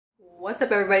What's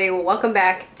up everybody? Well, welcome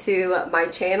back to my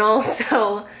channel.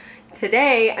 So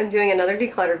today I'm doing another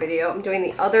declutter video. I'm doing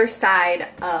the other side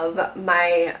of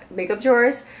my makeup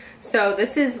drawers. So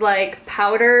this is like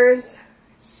powders,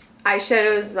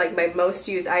 eyeshadows, like my most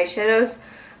used eyeshadows.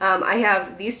 I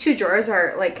have these two drawers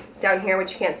are like down here,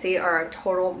 which you can't see, are a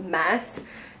total mess.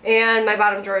 And my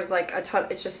bottom drawer is like a ton.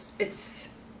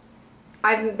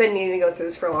 I've been needing to go through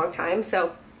this for a long time.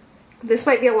 So this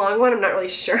might be a long one, I'm not really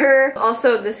sure.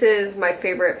 Also, this is my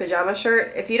favorite pajama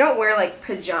shirt. If you don't wear like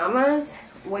pajamas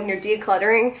when you're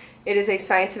decluttering, it is a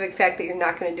scientific fact that you're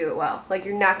not going to do it well. Like,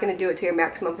 you're not going to do it to your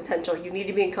maximum potential. You need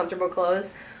to be in comfortable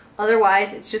clothes.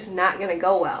 Otherwise, it's just not going to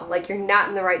go well. Like, you're not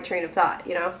in the right train of thought,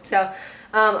 you know? So,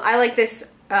 I like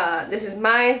this. This is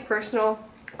my personal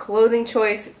clothing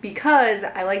choice because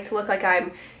I like to look like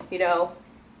I'm, you know,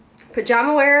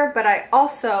 pajama wear, but I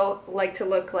also like to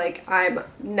look like I'm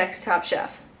next Top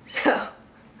Chef. So,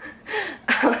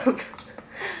 I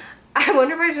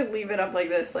wonder if I should leave it up like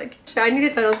this. Like, I need to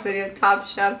title this video Top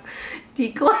Chef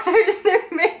Declutters Their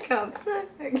Makeup.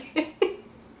 Okay.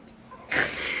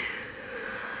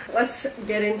 Let's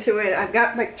get into it. I've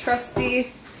got my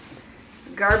trusty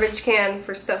garbage can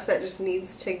for stuff that just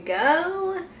needs to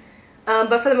go.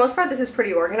 But for the most part, this is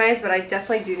pretty organized, but I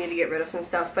definitely do need to get rid of some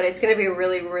stuff, but it's going to be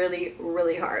really, really,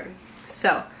 really hard.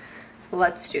 So,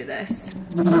 let's do this.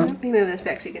 Let me move this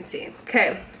back so you can see.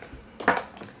 Okay.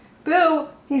 Boo!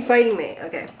 He's biting me.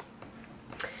 Okay.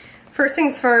 First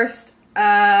things first,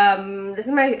 this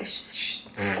is my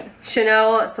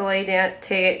Chanel Soleil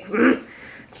Day.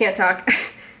 Can't talk.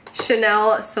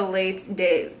 Chanel Soleil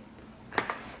Day.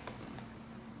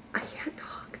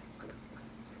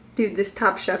 Dude, this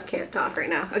Top Chef can't talk right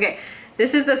now. Okay,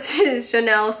 this is the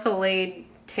Chanel Soleil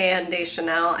Tan de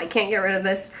Chanel. I can't get rid of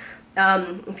this.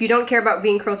 If you don't care about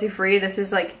being cruelty free, this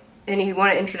is like, and you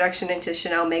want an introduction into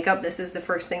Chanel makeup, this is the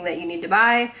first thing that you need to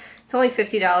buy. It's only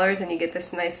 $50 and you get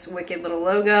this nice wicked little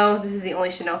logo. This is the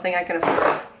only Chanel thing I can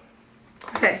afford.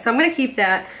 Okay, so I'm gonna keep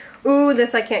that. Ooh,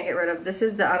 this I can't get rid of. This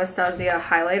is the Anastasia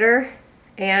highlighter,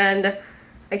 and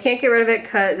I can't get rid of it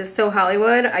because it's so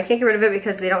Hollywood. I can't get rid of it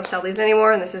because they don't sell these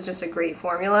anymore, and this is just a great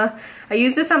formula. I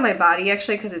use this on my body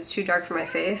actually because it's too dark for my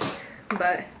face.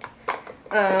 But,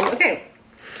 okay.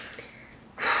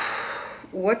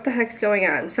 What the heck's going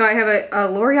on? So I have a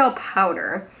L'Oreal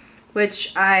powder,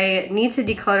 which I need to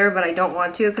declutter, but I don't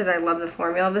want to because I love the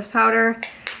formula of this powder.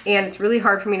 And it's really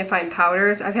hard for me to find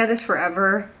powders. I've had this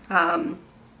forever.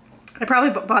 I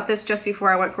probably bought this just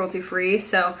before I went cruelty free,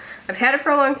 so I've had it for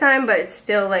a long time, but it's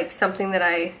still like something that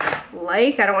I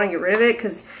like. I don't want to get rid of it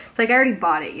because it's like I already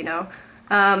bought it, you know.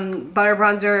 Butter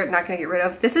bronzer, not going to get rid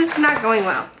of. This is not going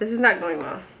well. This is not going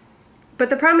well.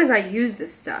 But the problem is I use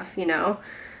this stuff, you know.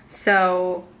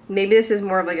 So maybe this is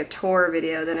more of like a tour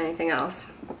video than anything else.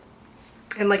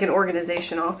 And like an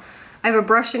organizational. I have a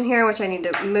brush in here which I need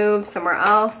to move somewhere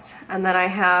else. And then I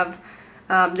have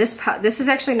this is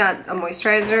actually not a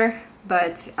moisturizer,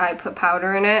 but I put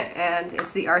powder in it, and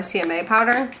it's the RCMA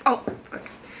powder. Oh, okay.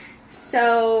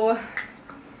 So,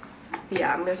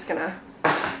 yeah, I'm just gonna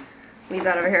leave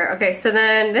that over here. Okay, so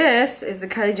then this is the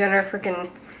Kylie Jenner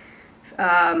freaking,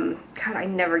 God, I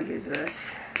never use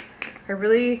this. I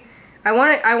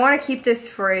want to keep this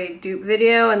for a dupe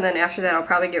video, and then after that I'll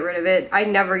probably get rid of it. I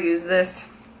never use this.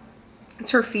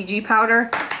 It's her Fiji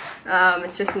powder.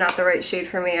 It's just not the right shade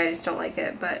for me. I just don't like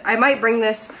it. But I might bring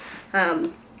this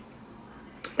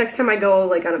next time I go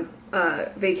like on a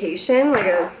vacation, like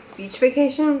a beach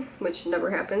vacation, which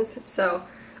never happens. So,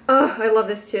 oh, I love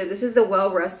this too. This is the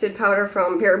Well Rested powder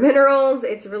from Bare Minerals.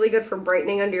 It's really good for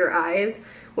brightening under your eyes.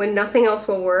 When nothing else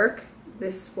will work,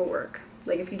 this will work.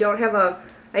 Like if you don't have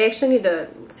I actually need to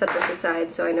set this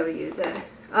aside so I know to use it.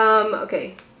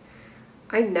 Okay.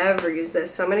 I never use this,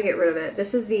 so I'm gonna get rid of it.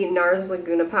 This is the NARS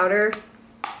Laguna powder.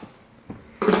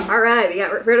 Alright, we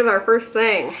got rid of our first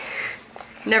thing.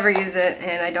 Never use it,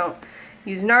 and I don't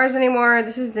use NARS anymore.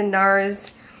 This is the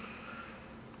NARS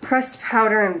Pressed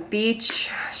Powder and Beach.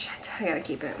 Shit, I gotta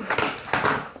keep it.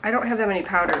 I don't have that many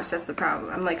powders, that's the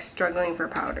problem. I'm like struggling for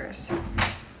powders.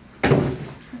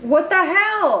 What the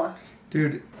hell?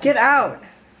 Dude. Get out.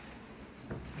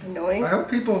 Annoying. I hope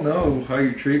people know how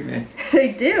you treat me. They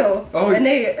do. Oh, and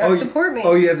they support me.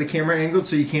 Oh, you have the camera angled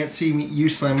so you can't see me, you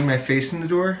slamming my face in the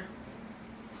door?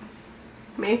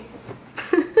 Me?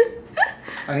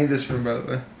 I need this room, by the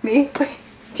way. Me?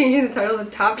 Changing the title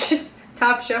to Top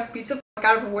Chef beats the fuck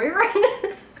out of a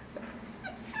boyfriend?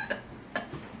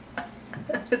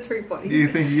 That's pretty funny. Do you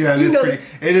think, yeah,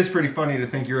 it is pretty funny to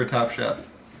think you're a top chef.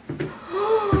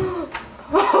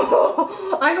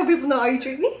 I hope people know how you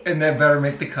treat me. And that better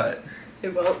make the cut.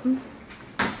 It won't.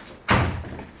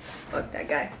 Fuck that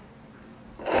guy.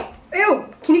 Ew!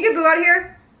 Can you get Boo out of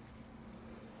here?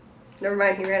 Never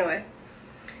mind, he ran away.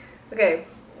 Okay.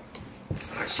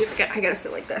 Oh shoot, I gotta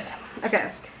sit like this.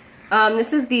 Okay.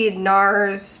 This is the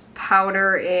NARS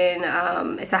powder in,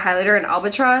 it's a highlighter in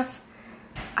Albatross.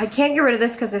 I can't get rid of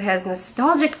this because it has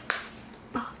nostalgic...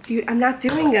 Oh, dude, I'm not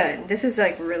doing good. This is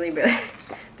like really bad.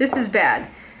 This is bad.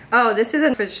 Oh, this is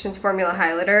a Physicians Formula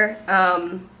highlighter.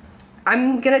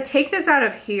 I'm gonna take this out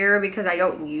of here because I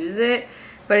don't use it,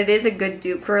 but it is a good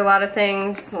dupe for a lot of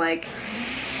things. Like,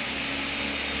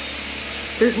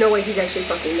 there's no way he's actually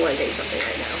fucking blending something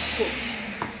right now.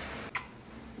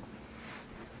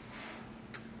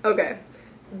 Okay,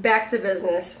 back to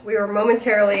business. We were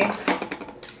momentarily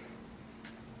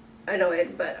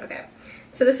annoyed, but okay.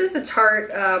 So this is the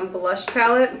Tarte blush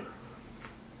palette.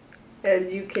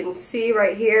 As you can see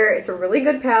right here, it's a really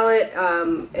good palette.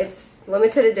 It's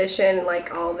limited edition,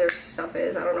 like all their stuff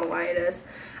is. I don't know why it is.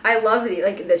 I love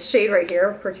this shade right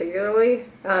here particularly.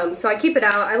 So I keep it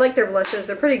out. I like their blushes.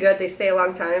 They're pretty good. They stay a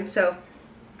long time. So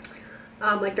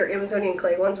like their Amazonian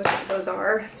clay ones, which those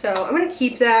are. So I'm gonna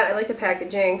keep that. I like the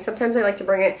packaging. Sometimes I like to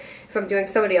bring it if I'm doing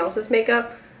somebody else's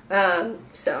makeup.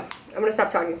 So I'm gonna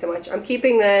stop talking so much. I'm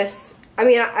keeping this. I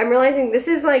mean, I'm realizing this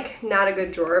is like not a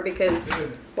good drawer because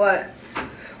what?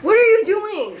 What are you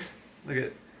doing? Look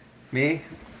at me.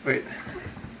 Wait.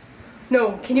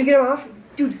 No, can you get him off?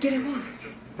 Dude, get him off.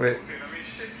 Wait.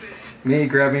 Me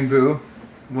grabbing Boo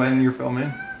when you're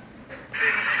filming.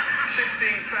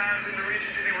 Shifting sands in the region,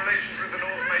 do you think relations with the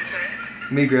North may change?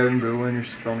 Me grabbing Boo when you're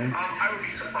filming. I would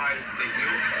be surprised if they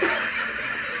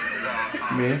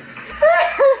do. Me.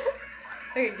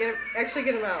 Okay, get him. Actually,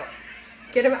 get him out.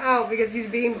 Get him out because he's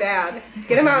being bad.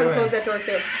 Get him out and close that door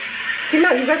too. Get him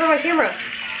out. He's right by my camera.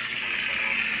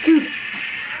 Dude.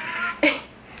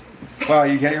 Wow,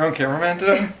 you got your own cameraman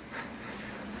today?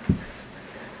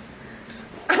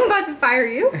 I'm about to fire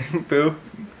you. Boo.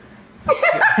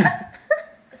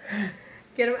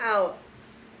 Get him out.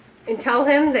 And tell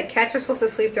him that cats are supposed to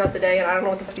sleep throughout the day and I don't know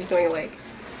what the fuck he's doing awake.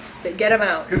 But get him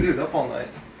out. Because he was up all night.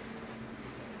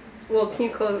 Well, can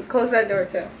you close that door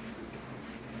too?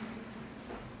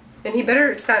 And he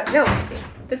better stop. No,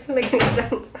 that doesn't make any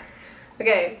sense.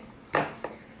 Okay.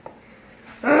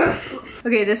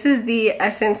 Okay, this is the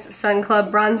Essence Sun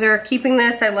Club bronzer. Keeping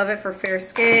this, I love it for fair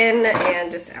skin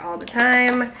and just all the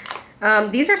time.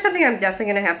 These are something I'm definitely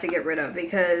gonna have to get rid of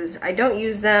because I don't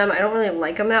use them. I don't really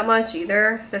like them that much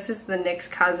either. This is the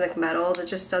NYX Cosmic Metals. It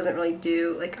just doesn't really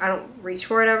do, like, I don't reach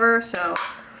for it ever, so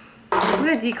I'm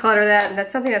gonna declutter that, and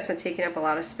that's something that's been taking up a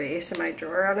lot of space in my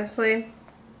drawer, honestly.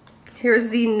 Here's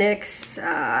the NYX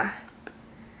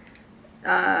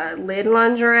lid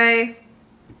lingerie.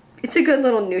 It's a good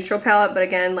little neutral palette, but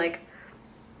again, like,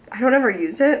 I don't ever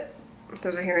use it.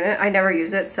 There's a hair in it. I never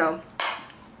use it, so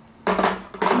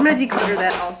I'm gonna declutter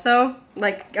that also.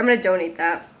 Like, I'm gonna donate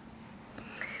that.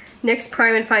 NYX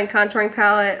Prime and Fine Contouring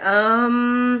Palette.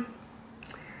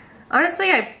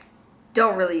 Honestly, I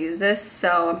don't really use this,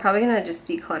 so I'm probably gonna just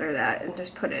declutter that and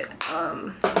just put it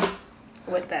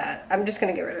with that. I'm just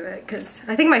gonna get rid of it because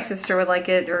I think my sister would like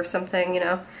it or something, you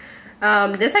know.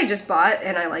 This I just bought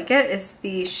and I like it. It's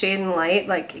the Shade and Light.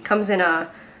 Like, it comes in a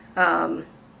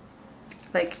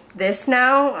like this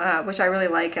now, which I really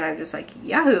like, and I'm just like,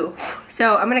 yahoo.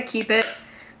 So I'm gonna keep it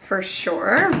for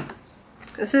sure.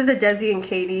 This is the Desi and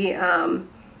Katie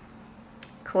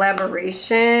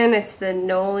collaboration. It's the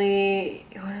Noli,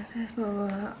 what is this? Blah, blah,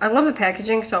 blah. I love the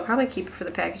packaging, so I'll probably keep it for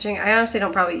the packaging. I honestly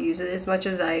don't probably use it as much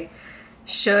as I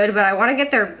should, but I want to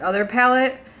get their other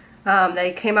palette that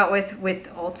they came out with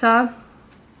Ulta.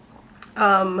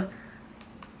 I'm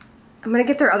gonna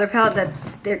get their other palette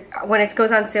that when it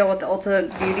goes on sale with the Ulta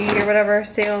Beauty or whatever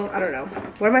sale. I don't know.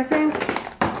 What am I saying?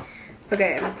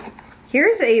 Okay.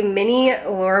 Here's a mini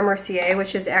Laura Mercier,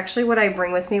 which is actually what I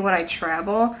bring with me when I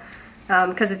travel,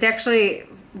 because it's actually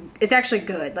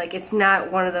good. Like, it's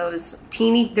not one of those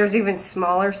teeny. There's even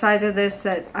smaller size of this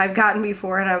that I've gotten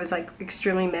before, and I was like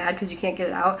extremely mad because you can't get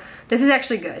it out. This is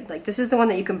actually good. Like, this is the one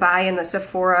that you can buy in the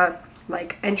Sephora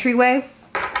like entryway.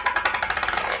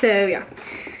 So yeah.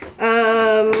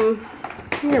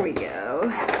 Here we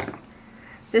go.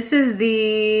 This is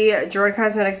the Jordan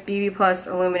Cosmetics BB Plus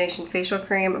Illumination Facial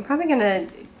Cream. I'm probably gonna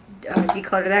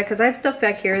declutter that because I have stuff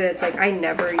back here that's like I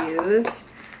never use.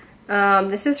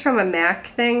 This is from a MAC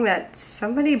thing that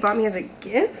somebody bought me as a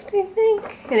gift, I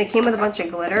think. And it came with a bunch of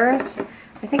glitters.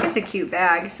 I think it's a cute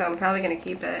bag, so I'm probably gonna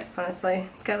keep it, honestly.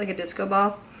 It's got like a disco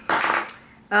ball.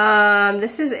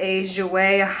 This is a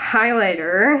Jouer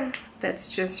highlighter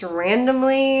that's just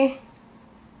randomly,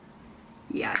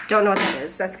 yeah, don't know what that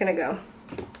is. That's gonna go.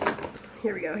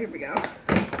 Here we go, here we go.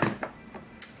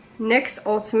 NYX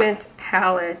Ultimate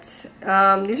Palette.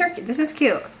 This is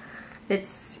cute.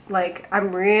 It's like,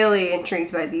 I'm really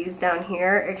intrigued by these down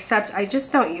here, except I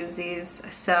just don't use these,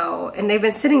 so, and they've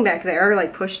been sitting back there,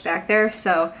 like pushed back there,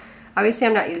 so obviously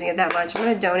I'm not using it that much. I'm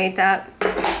gonna donate that,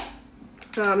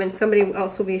 and somebody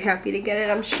else will be happy to get it,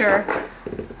 I'm sure.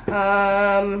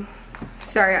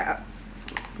 Sorry,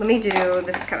 let me do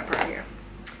this kind of part here.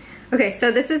 Okay,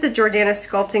 so this is the Jordana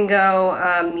Sculpt and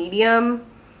Go medium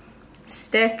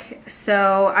stick.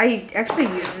 So I actually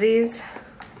use these.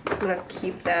 I'm gonna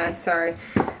keep that, sorry.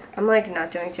 I'm like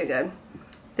not doing too good.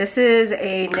 This is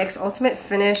a NYX Ultimate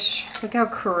Finish. Look how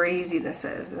crazy this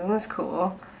is. Isn't this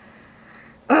cool?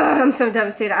 Ugh, I'm so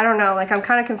devastated. I don't know, like I'm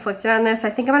kind of conflicted on this. I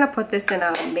think I'm gonna put this in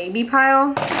a maybe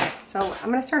pile. So I'm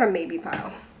gonna start a maybe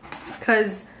pile.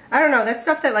 Cause I don't know, that's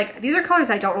stuff that like, these are colors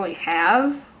I don't really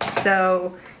have.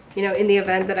 So, you know, in the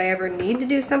event that I ever need to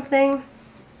do something.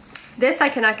 This I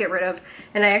cannot get rid of,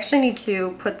 and I actually need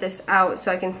to put this out so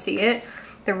I can see it.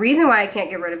 The reason why I can't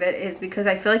get rid of it is because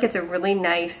I feel like it's a really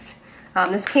nice,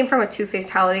 this came from a Too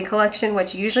Faced holiday collection,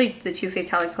 which usually the Too Faced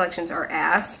holiday collections are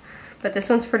ass, but this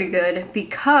one's pretty good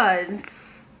because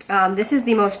this is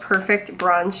the most perfect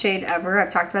bronze shade ever. I've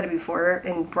talked about it before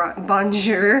in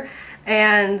Bonjour,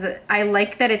 and I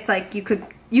like that it's like you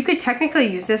could technically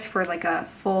use this for like a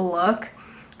full look.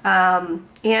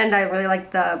 And I really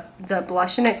like the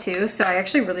blush in it too, so I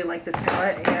actually really like this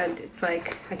palette, and it's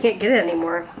like I can't get it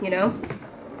anymore, you know.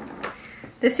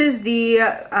 This is the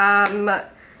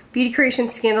Beauty Creation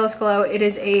Scandalous Glow. It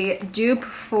is a dupe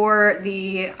for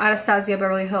the Anastasia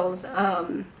Beverly Hills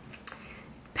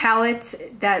palette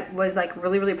that was like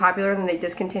really popular, and they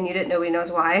discontinued it. Nobody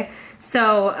knows why.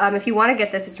 So if you want to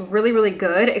get this, it's really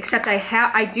good, except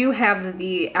I do have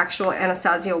the actual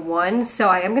Anastasia one, so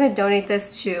I am going to donate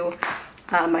this to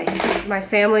my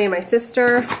family and my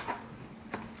sister.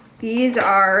 This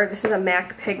is a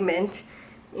MAC pigment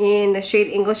in the shade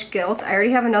English Gilt. I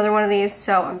already have another one of these,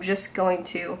 so I'm just going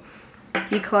to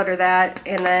declutter that.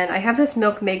 And then I have this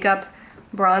Milk Makeup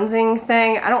bronzing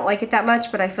thing. I don't like it that much,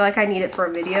 but I feel like I need it for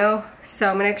a video, so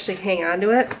I'm gonna actually hang on to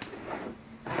it.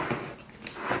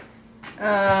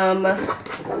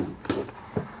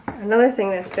 Another thing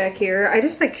that's back here, I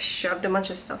just like shoved a bunch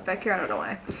of stuff back here, I don't know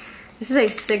why. This is a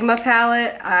Sigma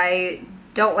palette. I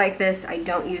don't like this, I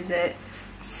don't use it.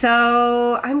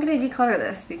 So I'm gonna declutter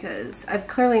this because I've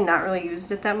clearly not really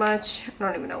used it that much. I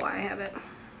don't even know why I have it.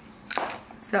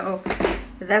 So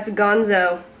that's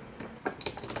gonzo.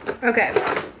 Okay,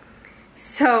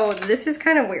 so this is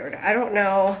kind of weird. I don't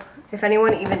know if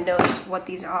anyone even knows what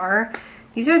these are.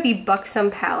 These are the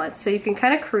Buxom palettes, so you can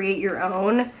kind of create your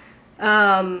own,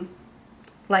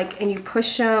 like, and you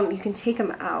push them, you can take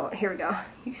them out. Here we go.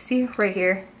 You see right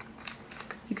here?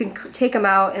 You can take them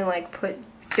out and like put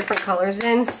different colors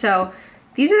in. So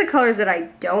these are the colors that I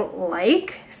don't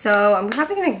like, so I'm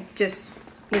probably gonna just,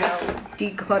 you know,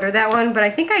 declutter that one, but I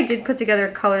think I did put together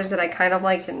colors that I kind of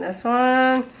liked in this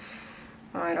one.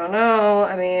 I don't know,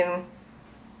 I mean,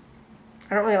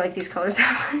 I don't really like these colors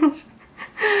that much,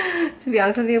 to be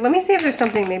honest with you. Let me see if there's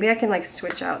something, maybe I can like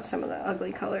switch out some of the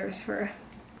ugly colors for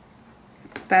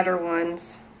better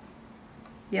ones.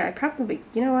 Yeah, I probably,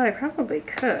 you know what, I probably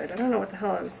could. I don't know what the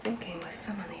hell I was thinking with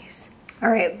some of these.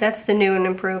 Alright, that's the new and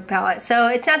improved palette. So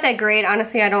it's not that great.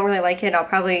 Honestly, I don't really like it. I'll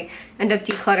probably end up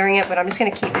decluttering it, but I'm just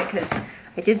going to keep it because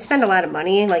I did spend a lot of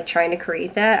money like trying to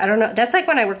create that. I don't know. That's like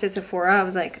when I worked at Sephora. I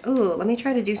was like, ooh, let me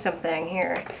try to do something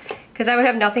here. Because I would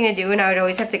have nothing to do and I would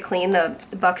always have to clean the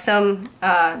Buxom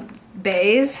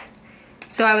bays.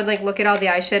 So I would like look at all the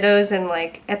eyeshadows, and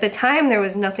like at the time there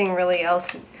was nothing really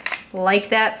else like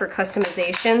that for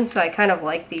customization. So I kind of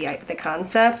liked the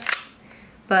concept.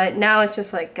 But now it's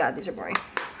just like, God, these are boring.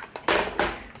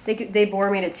 They bore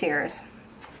me to tears.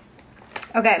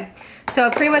 Okay, so I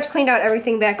pretty much cleaned out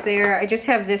everything back there. I just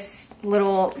have this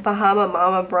little Bahama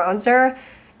Mama bronzer,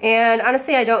 and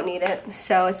honestly, I don't need it.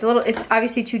 So it's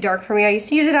obviously too dark for me. I used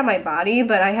to use it on my body,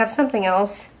 but I have something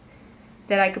else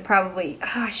that I could probably,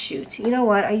 shoot. You know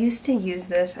what? I used to use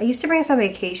this. I used to bring this on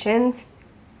vacations.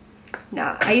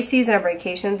 Nah, I used to use it on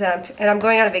vacations, and I'm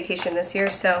going on a vacation this year,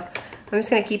 so I'm just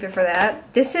going to keep it for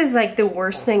that. This is like the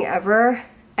worst thing ever.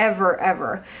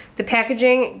 Ever. The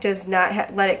packaging does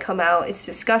not let it come out. It's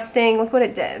disgusting. Look what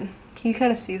it did. Can you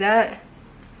kind of see that?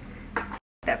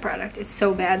 That product is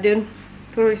so bad, dude.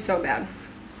 It's literally so bad.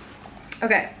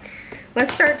 Okay,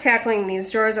 let's start tackling these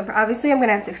drawers. Obviously, I'm going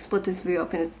to have to split this video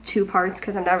up into 2 parts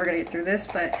because I'm never going to get through this,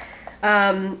 but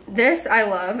this I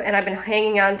love, and I've been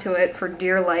hanging on to it for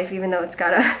dear life, even though it's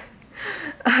got a,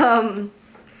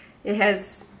 it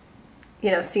has,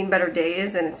 you know, seen better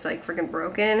days, and it's like freaking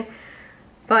broken.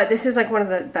 But this is like one of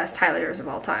the best highlighters of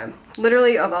all time.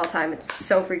 Literally of all time. It's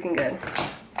so freaking good.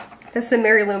 This is the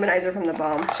Mary Luminizer from the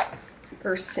Balm.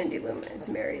 Or Cindy Lou. It's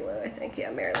Mary Lou, I think. Yeah,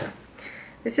 Mary Lou.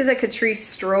 This is a Catrice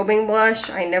strobing blush.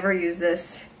 I never use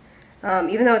this.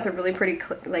 Even though it's a really pretty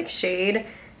like shade.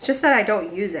 It's just that I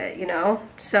don't use it, you know?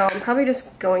 So I'm probably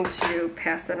just going to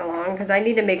pass that along because I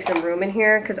need to make some room in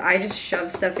here because I just shove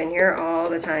stuff in here all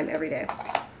the time, every day.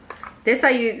 This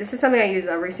is something I use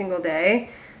every single day,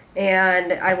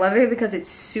 and I love it because it's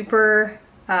super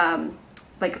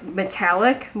like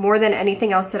metallic more than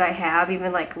anything else that I have,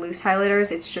 even like loose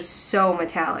highlighters. It's just so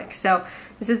metallic. So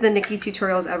this is the Nikki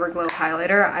Tutorials Everglow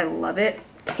highlighter. I love it.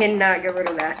 Cannot get rid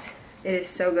of that. It is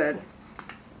so good.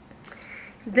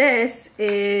 This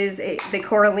is the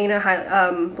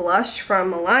Coralina blush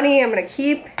from Milani. I'm going to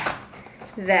keep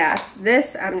that.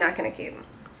 This I'm not going to keep.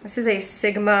 This is a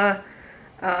Sigma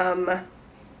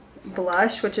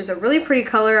blush, which is a really pretty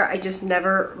color. I just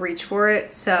never reach for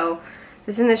it. So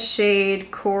this is in the shade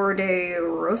Cor de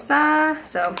Rosa.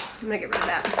 So I'm going to get rid of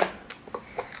that.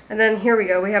 And then here we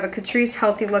go. We have a Catrice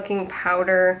Healthy Looking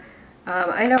Powder.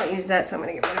 I don't use that, so I'm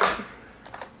going to get rid of it.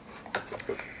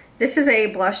 This is a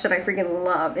blush that I freaking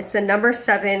love. It's the No.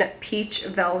 7 Peach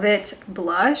Velvet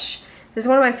Blush. This is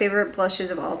one of my favorite blushes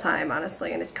of all time,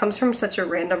 honestly, and it comes from such a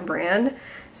random brand.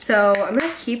 So I'm going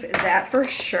to keep that for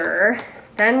sure.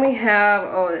 Then we have,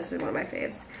 oh, this is one of my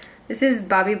faves. This is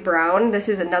Bobbi Brown. This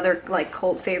is another like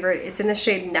cult favorite. It's in the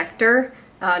shade Nectar,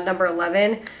 No.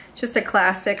 11. It's just a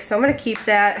classic, so I'm going to keep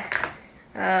that.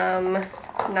 I'm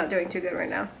not doing too good right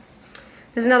now.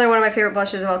 This is another one of my favorite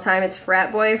blushes of all time. It's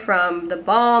Frat Boy from the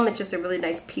Balm. It's just a really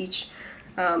nice peach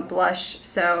blush,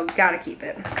 so gotta keep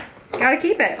it. Gotta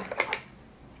keep it.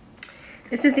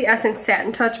 This is the Essence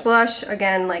Satin Touch blush.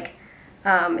 Again, like,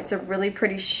 it's a really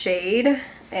pretty shade,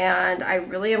 and I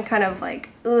really am kind of like,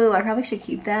 ooh, I probably should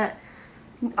keep that.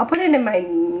 I'll put it in my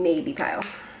maybe pile,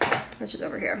 which is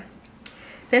over here.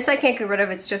 This I can't get rid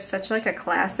of. It's just such like a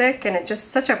classic, and it's just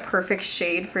such a perfect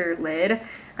shade for your lid.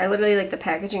 I literally like the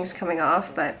packaging's coming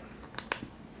off, but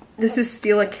this is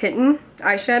Steal a Kitten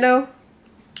eyeshadow.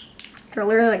 They're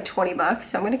literally like 20 bucks,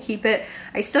 so I'm gonna keep it.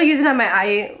 I still use it on my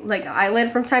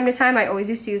eyelid from time to time. I always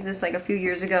used to use this like a few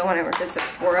years ago when I worked at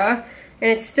Sephora,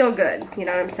 and it's still good, you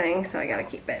know what I'm saying? So I gotta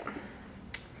keep it.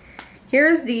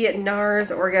 Here's the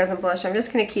NARS Orgasm Blush. I'm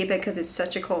just gonna keep it because it's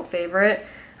such a cult favorite.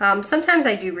 Sometimes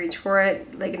I do reach for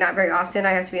it, like not very often.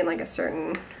 I have to be in like a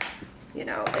certain, you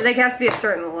know, like it has to be a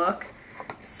certain look.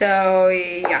 So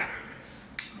yeah.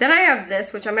 Then I have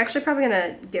this, which I'm actually probably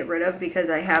gonna get rid of because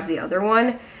I have the other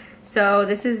one. So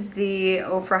this is the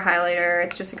Ofra highlighter.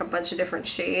 It's just like a bunch of different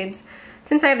shades.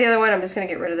 Since I have the other one, I'm just gonna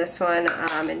get rid of this one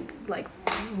and like,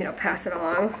 you know, pass it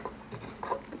along.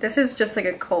 This is just like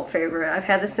a cult favorite. I've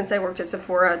had this since I worked at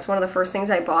Sephora. It's one of the first things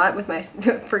I bought with my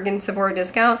friggin' Sephora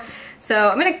discount. So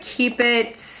I'm gonna keep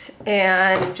it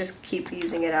and just keep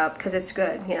using it up because it's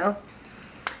good, you know?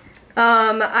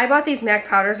 I bought these MAC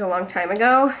powders a long time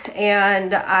ago,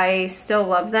 and I still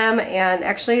love them, and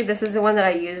actually this is the one that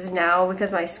I use now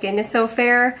because my skin is so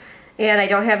fair, and I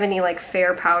don't have any like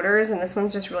fair powders, and this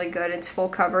one's just really good. It's full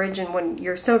coverage, and when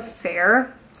you're so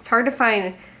fair, it's hard to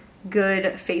find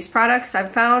good face products,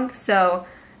 I've found, so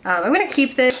I'm gonna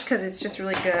keep this because it's just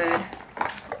really good.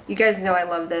 You guys know I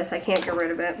love this. I can't get rid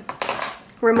of it.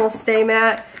 Rimmel Stay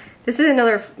Matte. This is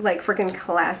another like freaking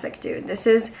classic, dude. This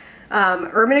is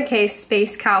Urban Decay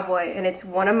Space Cowboy, and it's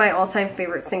one of my all-time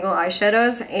favorite single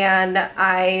eyeshadows, and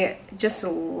I just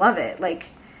love it. Like,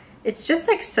 it's just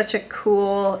like such a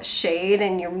cool shade,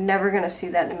 and you're never gonna see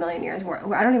that in a million years.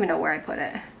 I don't even know where I put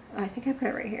it. I think I put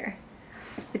it right here.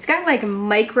 It's got like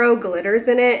micro glitters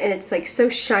in it, and it's like so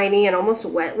shiny and almost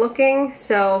wet looking.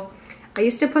 So I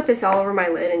used to put this all over my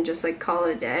lid and just like call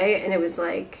it a day, and it was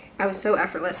like, I was so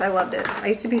effortless. I loved it. I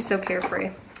used to be so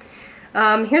carefree.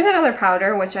 Here's another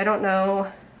powder, which I don't know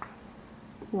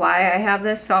why I have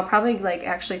this, so I'll probably like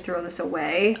actually throw this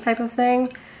away type of thing.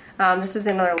 This is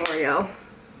another L'Oreal.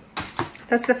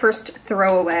 That's the first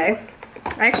throwaway.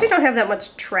 I actually don't have that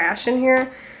much trash in here.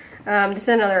 This is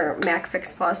another MAC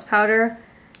Fix Plus powder.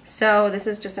 So this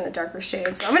is just in a darker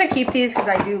shade. So I'm going to keep these because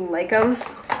I do like them.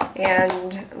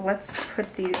 And let's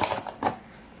put these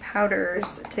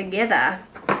powders together.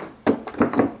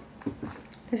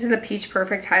 This is the Peach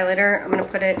Perfect highlighter. I'm going to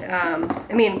put it,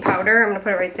 powder. I'm going to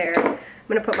put it right there. I'm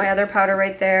going to put my other powder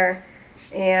right there.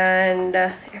 And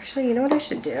actually, you know what I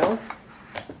should do?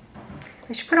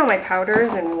 I should put all my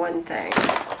powders in one thing.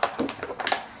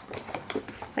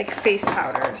 Like face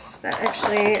powders. That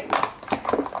actually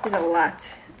is a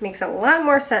lot. Makes a lot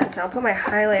more sense. I'll put my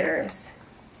highlighters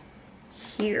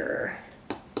here.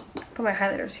 Put my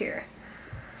highlighters here.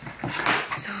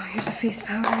 So So here's a face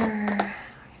powder. Let me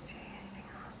see, anything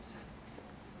else?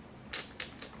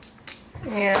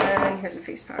 And here's a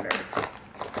face powder.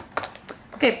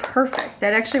 Okay, perfect.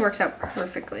 That actually works out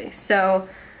perfectly. So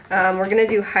we're gonna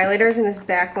do highlighters in this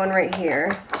back one right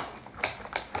here.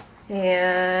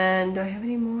 And do I have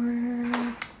any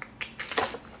more?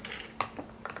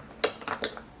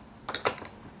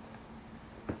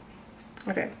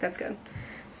 Okay, that's good.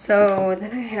 So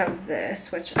then I have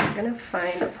this, which I'm gonna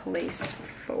find a place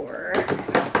for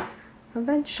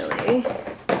eventually. Here,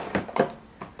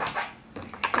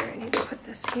 I need to put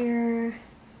this here.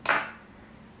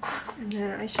 And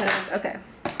then eyeshadows, okay.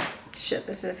 Shit,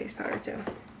 this is a face powder too.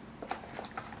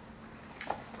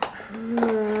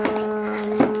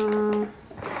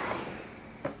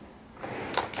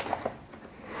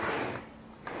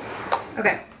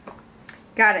 Okay,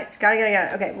 got it, got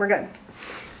it. Okay, we're good.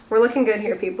 We're looking good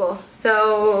here, people.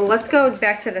 So let's go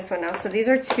back to this one now. So these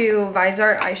are two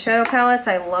Visart eyeshadow palettes.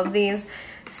 I love these.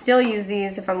 Still use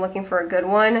these if I'm looking for a good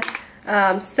one.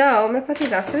 So I'm gonna put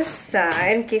these off to the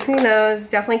side. Keeping those,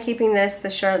 definitely keeping this, the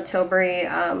Charlotte Tilbury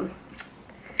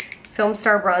Film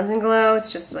Star Bronze and Glow.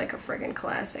 It's just like a friggin'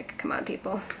 classic. Come on,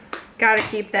 people. Gotta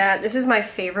keep that. This is my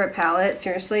favorite palette,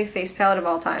 seriously, face palette of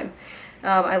all time.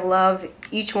 I love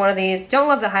each one of these. Don't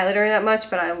love the highlighter that much,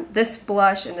 but this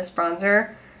blush and this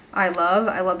bronzer, I love.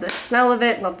 I love the smell of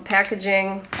it, love the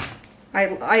packaging.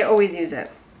 I always use it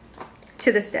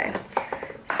to this day.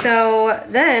 So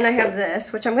then I have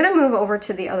this, which I'm gonna move over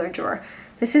to the other drawer.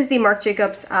 This is the Marc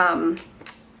Jacobs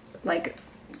like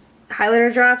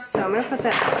highlighter drops. So I'm gonna put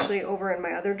that actually over in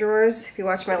my other drawers if you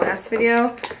watched my last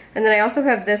video. And then I also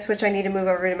have this, which I need to move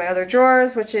over to my other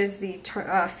drawers, which is the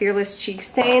Fearless Cheek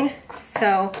Stain.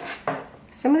 So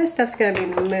some of this stuff's gonna be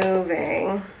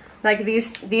moving. Like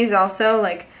these also,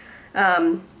 like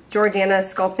Jordana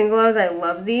Sculpting Glows, I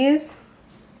love these.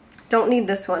 Don't need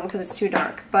this one because it's too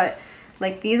dark, but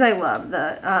like these I love.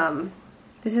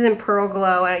 This is in Pearl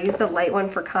Glow, and I use the light one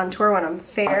for contour when I'm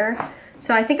fair.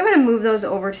 So I think I'm gonna move those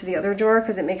over to the other drawer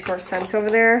because it makes more sense over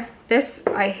there. This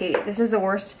I hate. This is the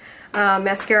worst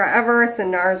mascara ever. It's the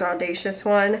NARS Audacious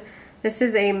one. This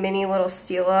is a mini little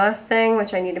Stila thing,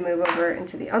 which I need to move over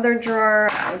into the other drawer.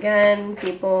 Again,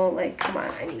 people, like, come on,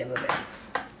 I need to move it.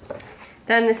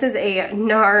 Then this is a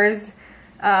NARS,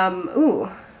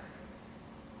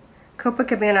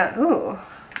 Copacabana,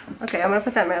 okay, I'm gonna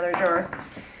put that in my other drawer.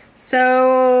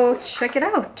 So, check it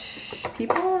out,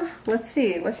 people. Let's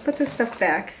see, let's put this stuff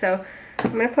back. So,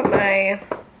 I'm gonna put my,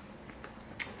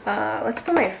 let's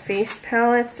put my face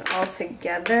palettes all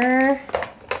together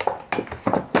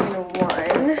in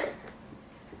one.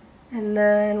 And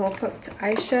then we'll put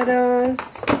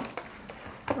eyeshadows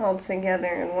all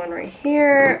together in one right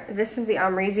here. This is the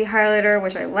Amrezy highlighter,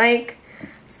 which I like.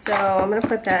 So I'm gonna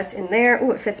put that in there.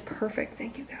 Ooh, it fits perfect,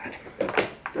 thank you God.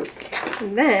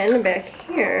 And then back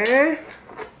here,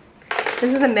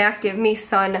 this is the MAC Give Me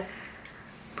Sun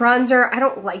bronzer. I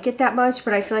don't like it that much,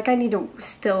 but I feel like I need to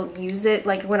still use it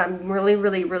like when I'm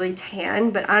really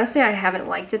tan. But honestly, I haven't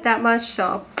liked it that much,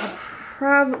 so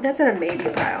that's in a maybe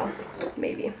pile,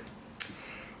 maybe.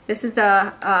 This is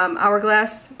the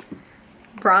Hourglass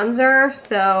bronzer,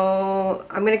 so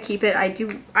I'm gonna keep it. I do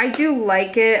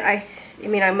like it. I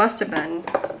mean, I must have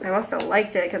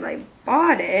liked it because I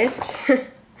bought it,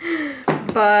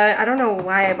 but I don't know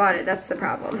why I bought it. That's the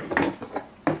problem.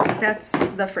 That's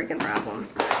the freaking problem.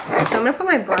 Alright, so I'm gonna put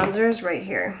my bronzers right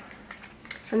here,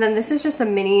 and then this is just a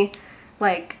mini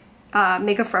like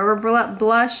Makeup Forever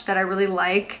blush that I really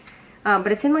like,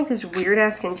 but it's in like this weird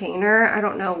ass container. I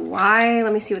don't know why.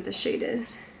 Let me see what the shade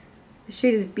is. The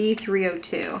shade is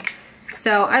B302.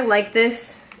 So I like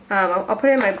this. I'll put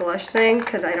it in my blush thing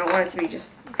because I don't want it to be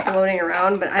just floating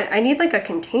around, but I need like a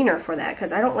container for that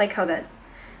because I don't like how that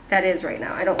is right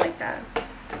now. I don't like that.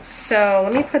 So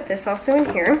let me put this also in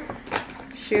here.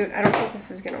 Shoot, I don't think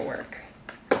this is gonna work.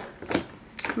 I'm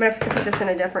gonna have to put this in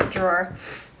a different drawer.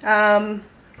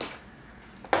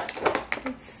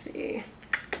 Let's see.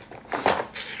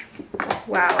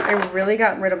 Wow, I really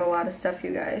got rid of a lot of stuff,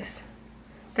 you guys.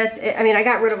 That's it. I mean, I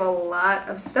got rid of a lot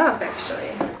of stuff,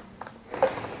 actually.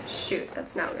 Shoot,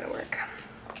 that's not gonna work.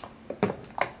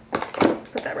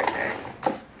 Put that right there.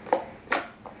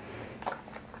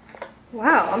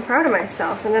 Wow, I'm proud of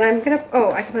myself. And then I'm gonna,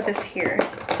 oh, I can put this here.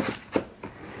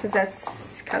 Because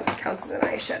that's counts as an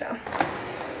eyeshadow.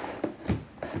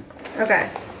 Okay,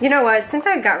 you know what? Since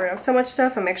I got rid of so much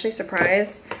stuff, I'm actually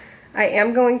surprised. I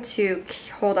am going to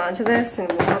hold on to this,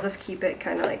 and I'll just keep it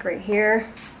kind of like right here.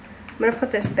 I'm gonna put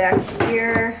this back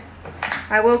here.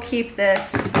 I will keep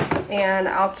this, and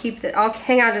I'll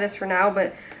hang on to this for now,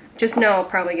 but just know I'll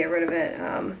probably get rid of it.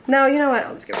 No, you know what?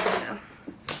 I'll just get rid of it now.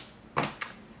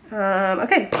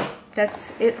 Okay,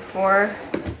 that's it for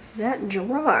that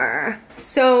drawer.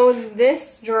 So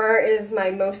this drawer is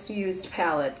my most used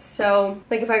palette. So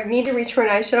like if I need to reach for an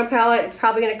eyeshadow palette, it's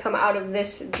probably gonna come out of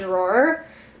this drawer.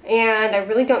 And I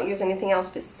really don't use anything else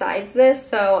besides this,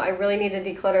 so I really need to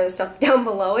declutter the stuff down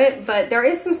below it. But there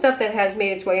is some stuff that has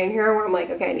made its way in here where I'm like,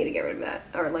 okay, I need to get rid of that.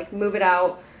 Or like move it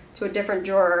out to a different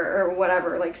drawer or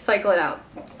whatever, like cycle it out.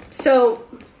 So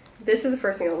this is the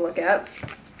first thing I'll look at.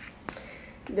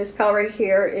 This palette right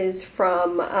here is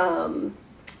from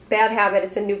Bad Habit.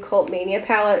 It's a new Cult Mania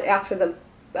palette after the,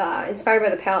 inspired by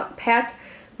the Pat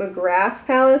McGrath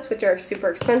palettes, which are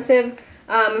super expensive.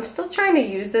 I'm still trying to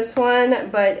use this one,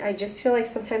 but I just feel like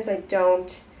sometimes I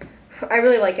don't. I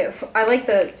really like it.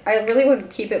 I really would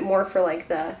keep it more for like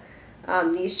the,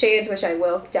 these shades, which I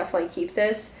will definitely keep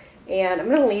this. And I'm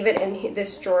going to leave it in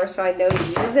this drawer so I know to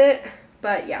use it.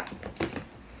 But yeah.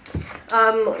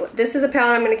 This is a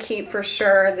palette I'm going to keep for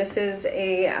sure. This is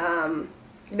a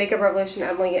Makeup Revolution the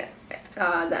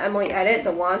Emily Edit,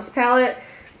 the Wants palette.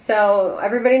 So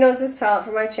everybody knows this palette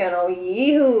from my channel.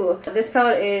 Yee-hoo! This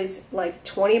palette is like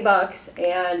 20 bucks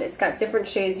and it's got different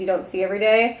shades you don't see every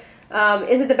day.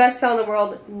 Is it the best palette in the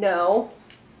world? No.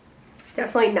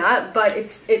 Definitely not, but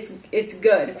it's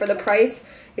good. For the price,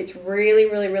 it's really,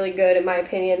 really, really good in my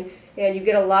opinion. And you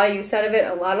get a lot of use out of it,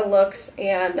 a lot of looks,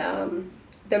 and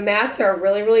the mattes are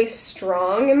really, really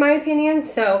strong in my opinion.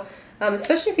 So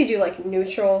especially if you do like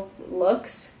neutral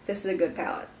looks, this is a good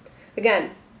palette.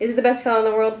 Again, is it the best palette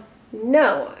in the world?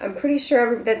 No. I'm pretty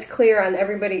sure that's clear on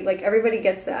everybody. Like, everybody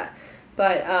gets that.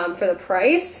 But for the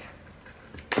price,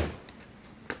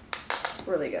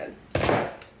 really good.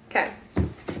 Okay.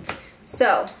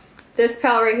 So, this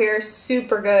palette right here,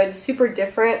 super good, super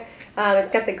different.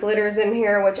 It's got the glitters in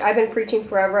here, which I've been preaching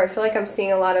forever. I feel like I'm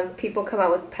seeing a lot of people come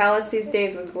out with palettes these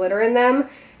days with glitter in them.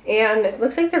 And it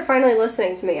looks like they're finally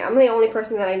listening to me. I'm the only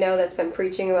person that I know that's been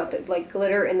preaching about the like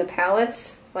glitter in the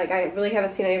palettes. Like, I really haven't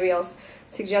seen anybody else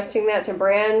suggesting that to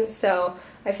brands, so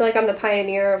I feel like I'm the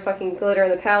pioneer of fucking glitter in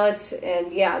the palettes,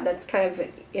 and yeah, that's kind of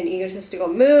an egotistical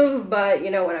move, but you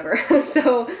know, whatever.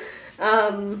 So,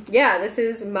 yeah, this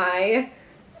is my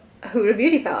Huda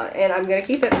Beauty palette, and I'm gonna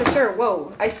keep it for sure.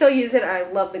 Whoa, I still use it, I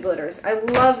love the glitters. I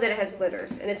love that it has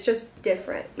glitters, and it's just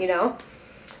different, you know?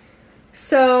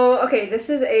 So, okay, this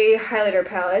is a highlighter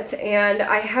palette, and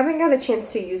I haven't got a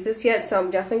chance to use this yet, so I'm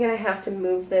definitely going to have to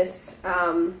move this,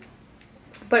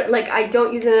 but, like, I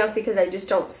don't use it enough because I just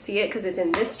don't see it because it's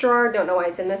in this drawer. Don't know why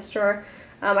it's in this drawer.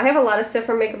 I have a lot of stuff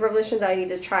from Makeup Revolution that I need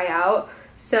to try out,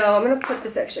 so I'm going to put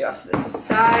this actually off to the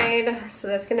side, so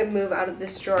that's going to move out of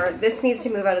this drawer. This needs to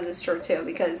move out of this drawer, too,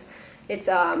 because it's,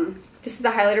 this is the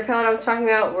highlighter palette I was talking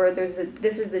about, where there's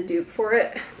this is the dupe for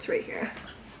it. It's right here.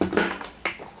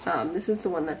 This is the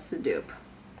one that's the dupe.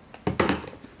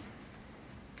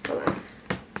 Hold on.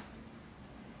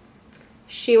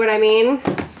 See what I mean?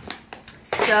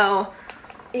 So,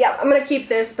 yeah, I'm gonna keep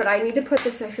this, but I need to put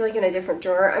this, I feel like, in a different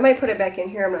drawer. I might put it back in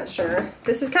here, I'm not sure.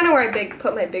 This is kind of where I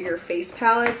put my bigger face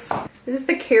palettes. This is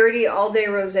the Carity All Day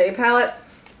Rosé palette.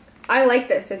 I like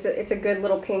this. It's a good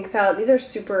little pink palette. These are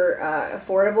super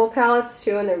affordable palettes,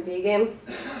 too, and they're vegan.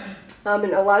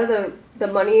 And a lot of the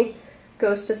money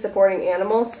goes to supporting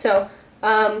animals. So,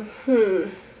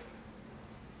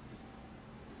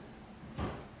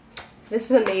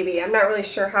 this is a maybe. I'm not really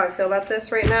sure how I feel about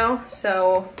this right now.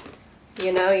 So,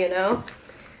 you know.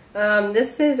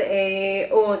 This is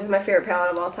this is my favorite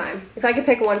palette of all time. If I could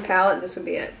pick one palette, this would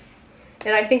be it.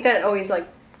 And I think that always like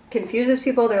confuses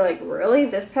people. They're like, really?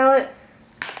 This palette?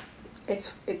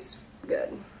 It's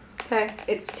good. Okay.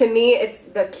 To me, it's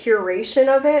the curation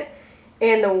of it.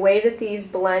 And the way that these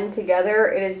blend together,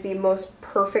 it is the most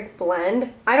perfect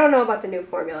blend. I don't know about the new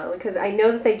formula because I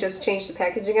know that they just changed the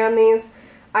packaging on these.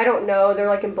 I don't know. They're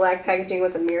like in black packaging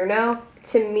with a mirror now.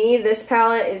 To me, this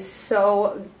palette is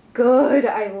so good.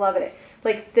 I love it.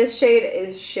 Like, this shade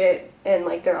is shit, and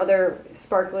like their other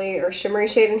sparkly or shimmery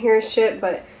shade in here is shit,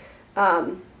 but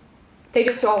they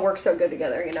just all work so good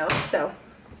together, you know? So,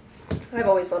 I've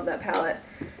always loved that palette.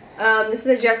 This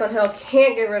is a Jekyll and Hill.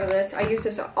 Can't get rid of this. I use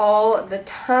this all the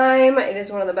time. It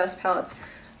is one of the best palettes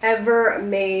ever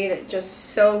made.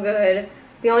 Just so good.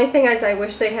 The only thing is I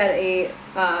wish they had a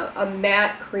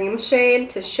matte cream shade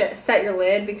to set your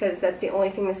lid, because that's the only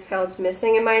thing this palette's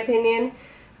missing in my opinion.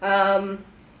 But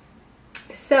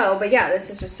yeah, this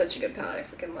is just such a good palette. I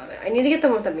freaking love it. I need to get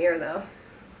them with a mirror though.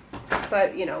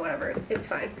 But, you know, whatever. It's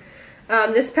fine.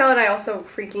 This palette I also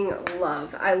freaking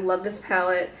love. I love this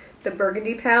palette. The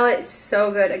Burgundy palette, it's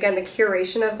so good. Again, the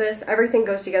curation of this, everything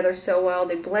goes together so well.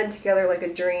 They blend together like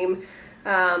a dream.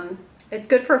 It's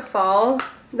good for fall,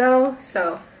 though,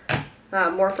 so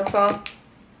more for fall.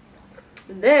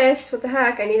 This, what the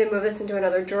heck, I need to move this into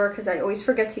another drawer because I always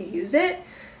forget to use it.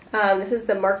 This is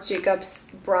the Marc Jacobs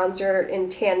bronzer in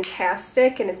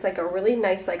Tantastic, and it's like a really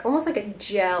nice, like almost like a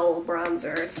gel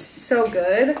bronzer. It's so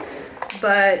good,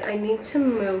 but I need to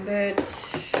move it.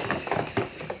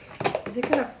 Is it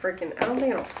gonna freaking, I don't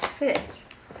think it'll fit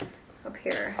up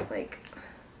here. Like,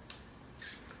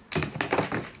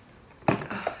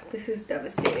 oh, this is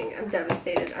devastating. I'm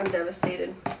devastated. I'm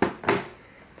devastated.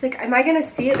 It's like, am I gonna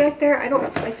see it back there?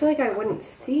 I feel like I wouldn't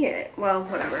see it. Well,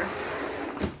 whatever.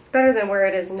 It's better than where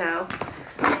it is now.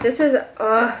 This is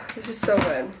so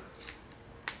good.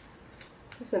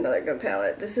 This is another good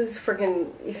palette. This is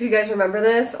freaking, if you guys remember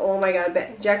this, oh my god,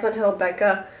 Jaclyn Hill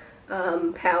Becca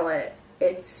palette.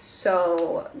 It's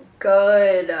so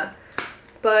good.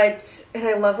 But, and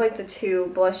I love like the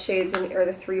 2 blush shades or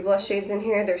the 3 blush shades in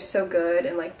here. They're so good.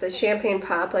 And like the Champagne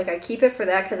Pop, like I keep it for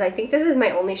that because I think this is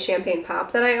my only Champagne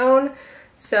Pop that I own.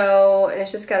 So, and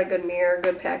it's just got a good mirror,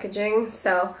 good packaging.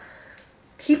 So,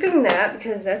 keeping that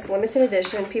because that's limited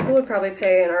edition. People would probably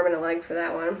pay an arm and a leg for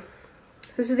that one.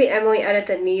 This is the Emily Edit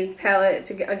the Needs palette. It's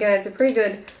again, it's a pretty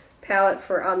good palette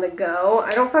for on the go.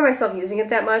 I don't find myself using it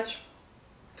that much.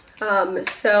 I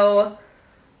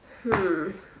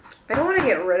don't want to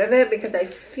get rid of it because I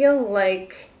feel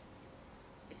like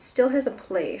it still has a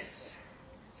place.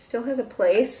 It still has a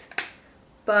place.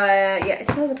 But yeah, it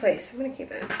still has a place. I'm going to keep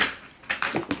it.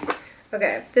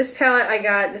 Okay, this palette I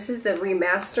got, this is the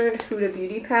remastered Huda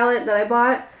Beauty palette that I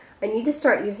bought. I need to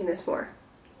start using this more.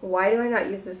 Why do I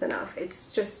not use this enough?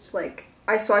 It's just like,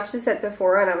 I swatched this at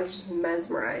Sephora and I was just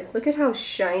mesmerized. Look at how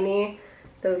shiny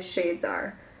those shades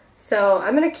are. So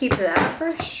I'm going to keep that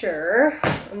for sure.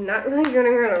 I'm not really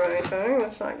getting rid of anything.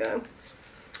 That's not good.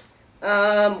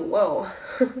 Whoa.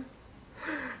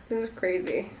 This is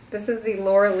crazy. This is the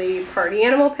Laura Lee Party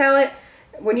Animal palette.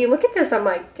 When you look at this, I'm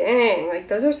like, dang, like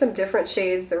those are some different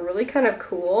shades. They're really kind of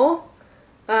cool.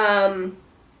 And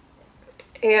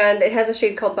it has a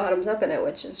shade called Bottoms Up in it,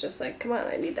 which is just like, come on,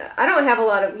 I need that. I don't have a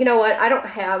lot of, you know what? I don't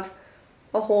have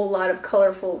a whole lot of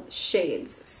colorful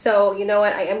shades. So, you know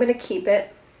what? I am going to keep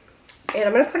it. And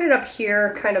I'm going to put it up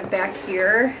here, kind of back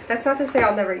here. That's not to say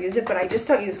I'll never use it, but I just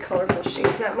don't use colorful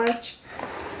shades that much.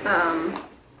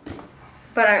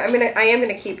 But I am going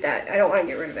to keep that. I don't want to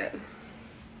get rid of it.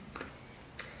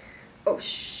 Oh,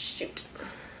 shoot.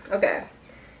 Okay.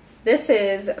 This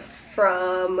is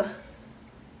from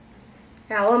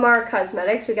Alamar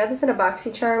Cosmetics. We got this in a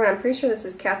BoxyCharm, and I'm pretty sure this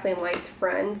is Kathleen Light's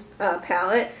Friends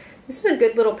palette. This is a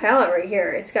good little palette right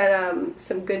here. It's got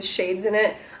some good shades in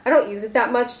it. I don't use it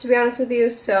that much, to be honest with you,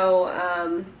 so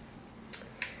I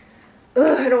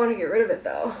don't want to get rid of it,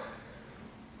 though.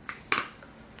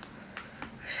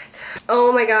 Shit.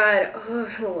 Oh my god. Oh,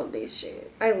 I love these shades.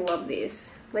 I love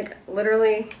these. Like,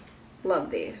 literally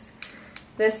love these.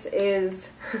 This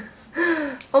is...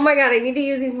 Oh my god, I need to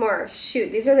use these more.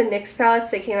 Shoot, these are the NYX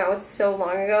palettes they came out with so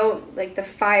long ago. Like, the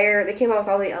fire. They came out with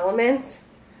all the elements.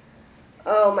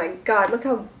 Oh my god, look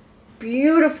how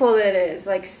beautiful it is.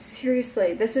 Like,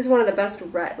 seriously, this is one of the best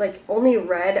red, like, only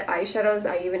red eyeshadows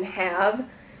I even have.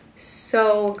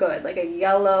 So good. Like a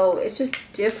yellow. It's just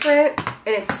different,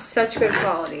 and it's such good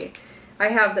quality. I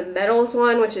have the Metals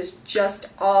one, which is just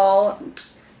all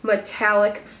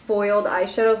metallic foiled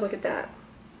eyeshadows. Look at that.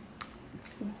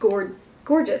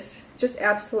 Gorgeous. Just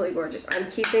absolutely gorgeous. I'm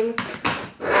keeping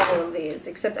all of these,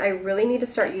 except I really need to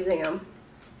start using them.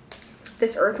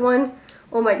 This Earth one,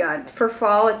 oh my god, for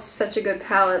fall it's such a good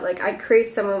palette. Like, I create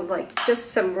some of, like,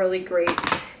 just some really great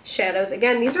shadows.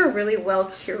 Again, these are really well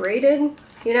curated,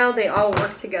 you know, they all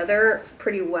work together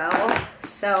pretty well.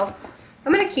 So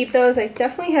I'm gonna keep those. I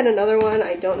definitely had another one,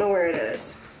 I don't know where it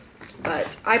is,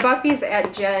 but I bought these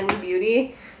at Gen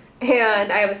Beauty,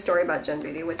 and I have a story about Gen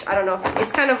Beauty, which I don't know if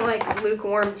it's kind of like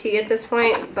lukewarm tea at this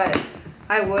point, but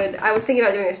I was thinking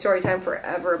about doing a story time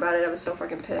forever about it. I was so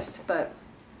fucking pissed. But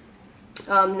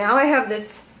now I have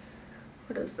this,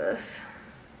 what is this?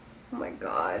 Oh my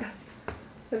god. I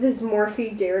have this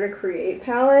Morphe Dare to Create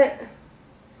palette.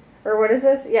 Or what is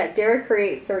this? Yeah, Dare to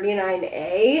Create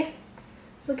 39A.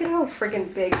 Look at how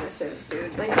freaking big this is,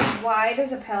 dude. Like, why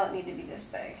does a palette need to be this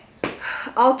big?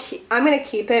 I'm gonna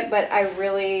keep it, but I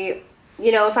really,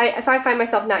 you know, if I find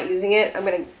myself not using it, I'm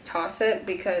gonna toss it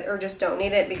or just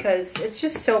donate it, because it's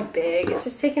just so big. It's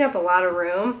just taking up a lot of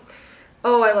room.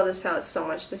 Oh, I love this palette so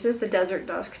much. This is the Desert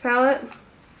Dusk palette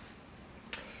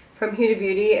from Huda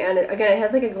Beauty, and again, it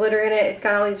has like a glitter in it. It's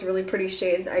got all these really pretty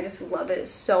shades. I just love it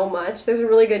so much. There's a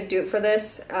really good dupe for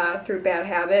this through Bad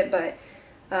Habit, but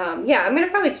yeah, I'm going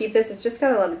to probably keep this. It's just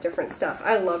got a lot of different stuff.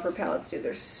 I love her palettes, too.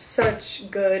 They're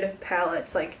such good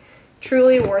palettes. Like,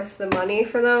 truly worth the money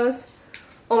for those.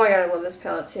 Oh my god, I love this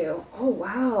palette too. Oh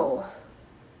wow.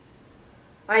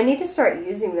 I need to start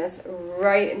using this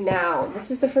right now.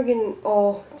 This is the friggin'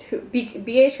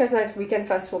 BH Cosmetics Weekend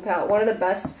Festival palette. One of the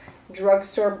best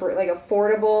drugstore, like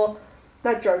affordable,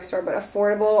 not drugstore, but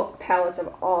affordable palettes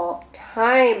of all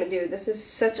time, dude. This is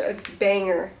such a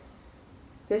banger.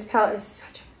 This palette is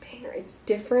such a banger. It's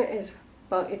different as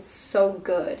fuck. It's so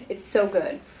good. It's so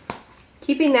good.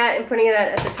 Keeping that and putting it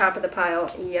at the top of the pile.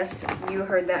 Yes, you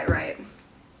heard that right.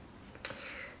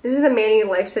 This is the Manny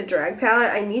Life's a Drag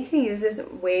palette. I need to use this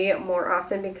way more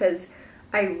often because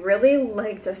I really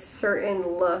liked a certain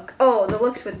look. Oh, the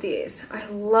looks with these. I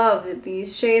loved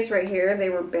these shades right here.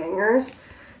 They were bangers.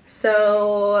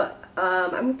 So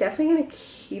I'm definitely going to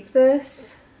keep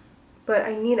this. But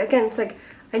I need, again, it's like,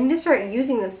 I need to start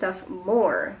using this stuff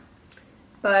more.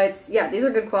 But yeah, these are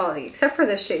good quality. Except for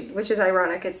this shade, which is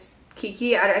ironic. It's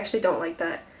Kiki. I actually don't like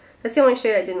that. That's the only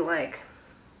shade I didn't like.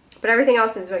 But everything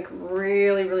else is like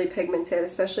really, really pigmented,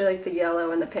 especially like the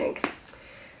yellow and the pink.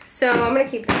 So I'm going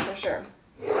to keep that for sure.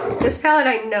 This palette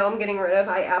I know I'm getting rid of.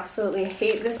 I absolutely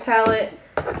hate this palette.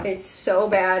 It's so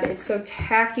bad. It's so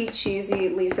tacky, cheesy.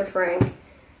 Lisa Frank.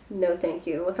 No thank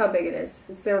you. Look how big it is.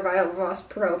 It's their Violet Voss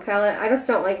Pro palette. I just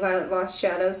don't like Violet Voss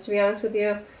shadows, to be honest with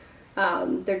you.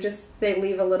 They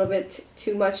leave a little bit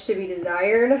too much to be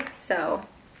desired. So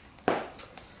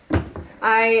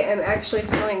I am actually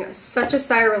feeling such a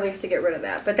sigh of relief to get rid of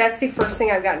that. But that's the first thing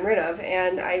I've gotten rid of,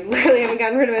 and I literally haven't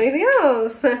gotten rid of anything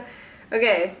else.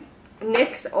 Okay,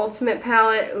 NYX Ultimate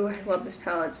Palette. Ooh, I love this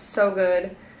palette. It's so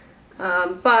good.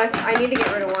 But I need to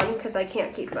get rid of one because I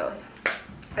can't keep both.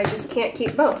 I just can't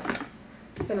keep both.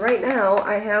 And right now,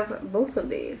 I have both of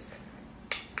these.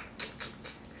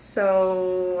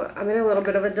 So I'm in a little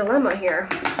bit of a dilemma here.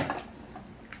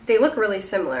 They look really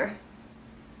similar.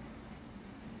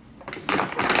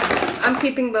 I'm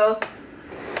keeping both.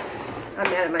 I'm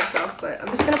mad at myself, but I'm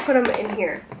just going to put them in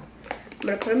here. I'm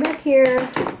going to put them back here.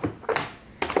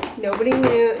 Nobody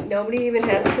even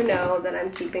has to know that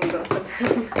I'm keeping both of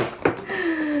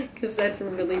them. Because that's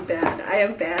really bad. I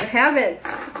have bad habits.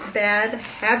 Bad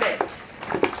habits.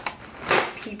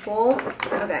 People.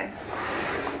 Okay.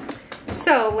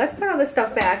 So let's put all this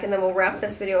stuff back and then we'll wrap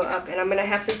this video up. And I'm going to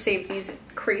have to save these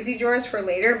crazy drawers for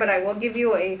later, but I will give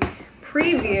you a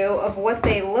preview of what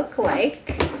they look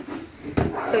like,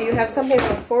 so you have something to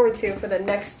look forward to for the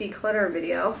next declutter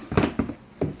video.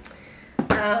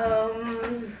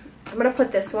 I'm gonna put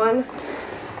this one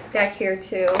back here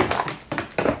too,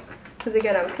 because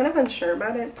again I was kind of unsure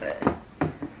about it, but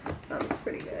it's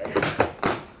pretty good.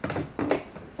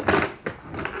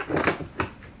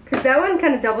 Because that one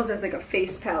kind of doubles as like a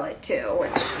face palette too,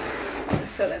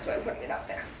 so that's why I'm putting it out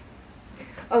there.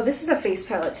 Oh, this is a face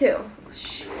palette too. Oh,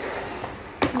 shoot.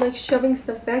 I'm like shoving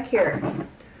stuff back here.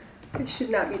 I should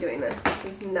not be doing this. This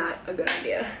is not a good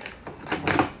idea.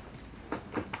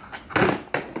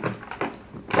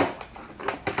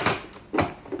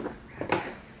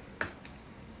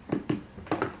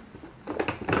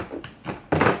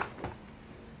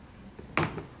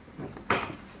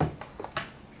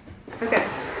 Okay.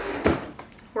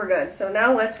 We're good. So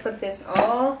now let's put this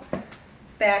all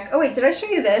back. Oh wait, did I show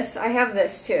you this? I have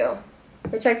this too,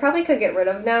 which I probably could get rid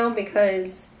of now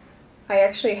because I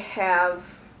actually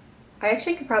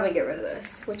could probably get rid of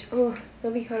this, which, oh,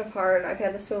 it'll be kind of hard. I've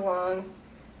had this so long.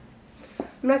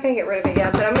 I'm not going to get rid of it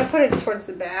yet, but I'm going to put it towards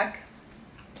the back.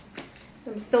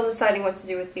 I'm still deciding what to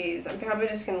do with these. I'm probably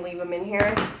just going to leave them in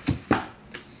here.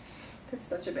 That's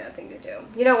such a bad thing to do.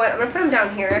 You know what? I'm going to put them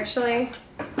down here, actually,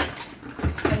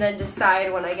 and then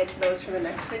decide when I get to those for the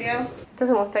next video. It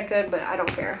doesn't look that good, but I don't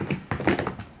care.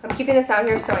 I'm keeping this out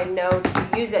here so I know to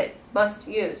use it. Must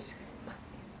use.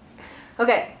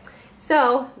 Okay,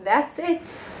 so that's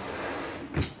it.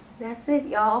 That's it,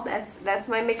 y'all. That's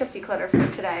my makeup declutter for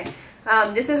today.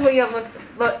 This is what you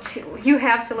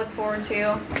have to look forward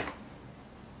to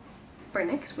for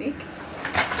next week.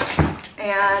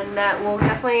 And we'll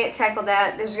definitely tackle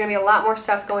that. There's going to be a lot more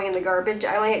stuff going in the garbage.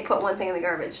 I only put one thing in the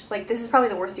garbage. Like, this is probably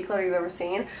the worst declutter you've ever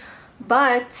seen.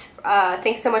 But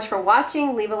thanks so much for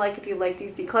watching. Leave a like if you like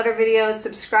these declutter videos.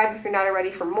 Subscribe if you're not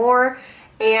already for more.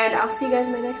 And I'll see you guys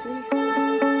in my next video.